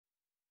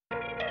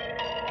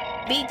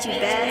Beat you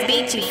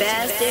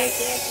bastard.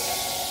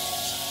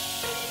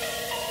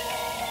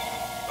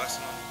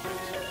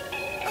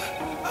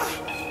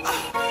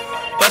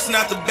 Bustin'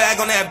 out the bag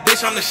on that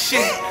bitch, I'm the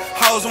shit.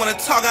 Hoes wanna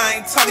talk, I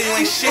ain't talking, you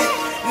ain't shit.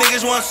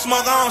 Niggas wanna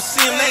smoke, I don't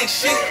see them, they ain't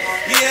shit.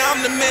 Yeah,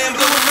 I'm the man,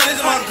 blue money's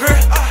in my grip.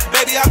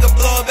 Baby, I could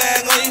blow a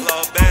bag on you.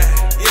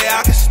 Yeah,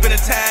 I could spin a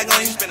tag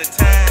on you.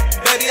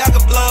 Baby, I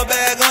could blow a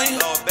bag on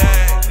you.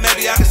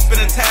 Maybe I could spin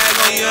a tag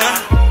on you,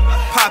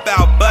 Pop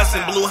out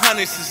bustin', blue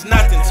hundreds is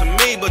nothing to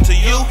me, but to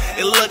you,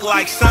 it look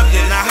like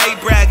something. I hate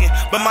bragging,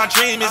 but my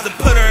dream is to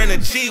put her in a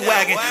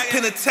G-Wagon.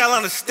 Pin a tail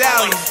on the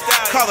stallion,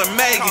 call her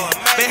Megan.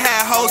 Been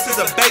had hoes since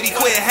a baby,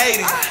 quit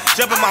hating.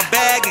 Jump in my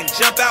bag and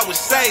jump out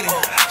with Satan.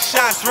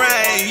 Shots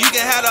rain, you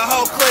can have the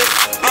whole clip.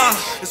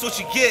 It's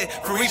what you get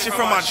for reaching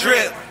for my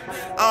drip.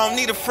 I don't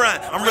need a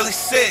front, I'm really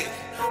sick.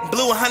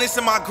 Blue hundreds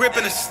in my grip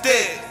and a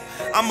stick.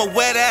 I'm a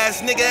wet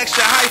ass nigga,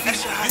 extra hyphy.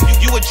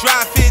 You a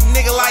dry fit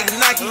nigga like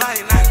Nike.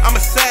 I'm a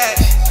Sag,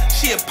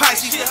 she a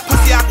Pisces.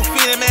 Pussy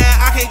Aquafina, man,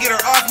 I can't get her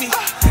off me.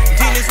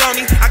 Demons on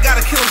me, I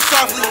gotta kill them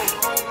softly.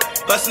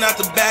 Bustin' out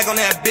the bag on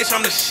that bitch,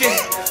 I'm the shit.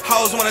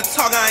 Hoes wanna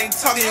talk, I ain't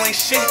talking, you ain't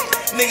shit.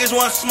 Niggas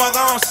wanna smoke,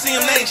 I don't see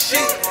them, they ain't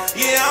shit.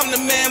 Yeah, I'm the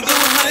man, blue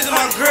hundreds in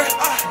my grip.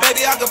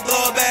 Baby, I could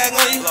blow a bag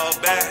on you.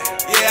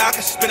 Yeah, I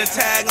could spin a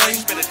tag on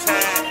you.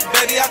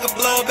 Baby, I could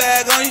blow a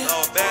bag on you.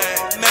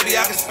 Maybe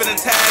I could spin a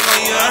tag on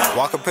you,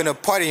 Walk up in a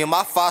party in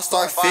my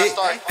 5-star fit.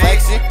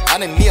 Flexin', I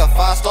need me a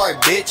 5-star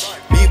bitch.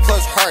 Me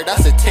plus her,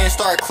 that's a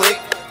 10-star click.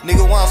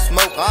 Nigga wanna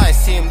smoke, I ain't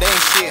see him, they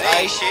ain't shit,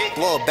 ayy.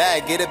 Blow a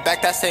bag, get it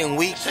back that same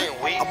week.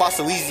 I bought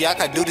so easy, I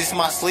could do this in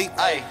my sleep.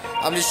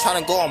 I'm just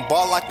tryna go on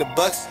ball like the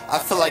Bucks. I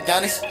feel like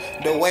Giannis,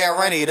 the way I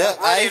run it up,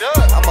 ayy.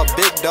 I'm a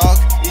big dog,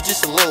 you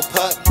just a little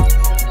pup.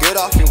 Get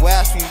off your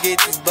ass when you get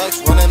these bucks.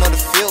 Running on the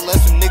field,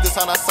 left some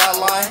niggas on our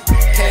sideline.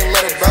 Can't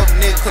let a broke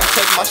nigga couldn't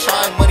take my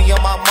shine. Money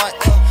on my mind,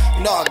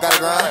 you know I gotta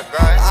grind.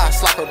 I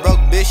slap a broke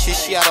bitch,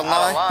 she out of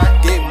line.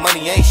 Getting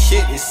money ain't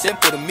shit, it's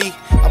simple to me.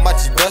 I might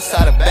just bust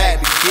out a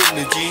bag to get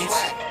in the jeans.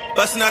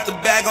 Bustin' out the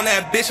bag on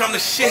that bitch, I'm the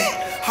shit.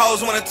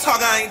 Hoes wanna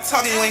talk, I ain't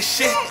talking, you ain't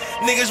shit.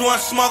 Niggas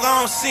wanna smoke, I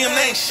don't see them,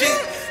 they ain't shit.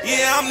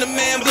 Yeah, I'm the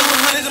man, blue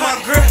hundreds in my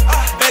grip.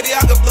 Baby,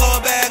 I could blow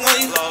a bag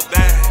on you.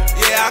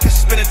 Yeah, I could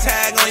spin a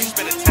tag on you.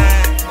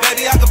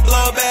 Baby, I could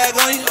blow a bag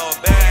on you.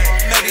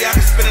 Maybe I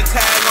could spin a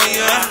tag on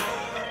you,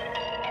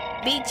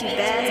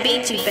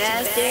 Beat you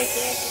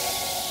bastard.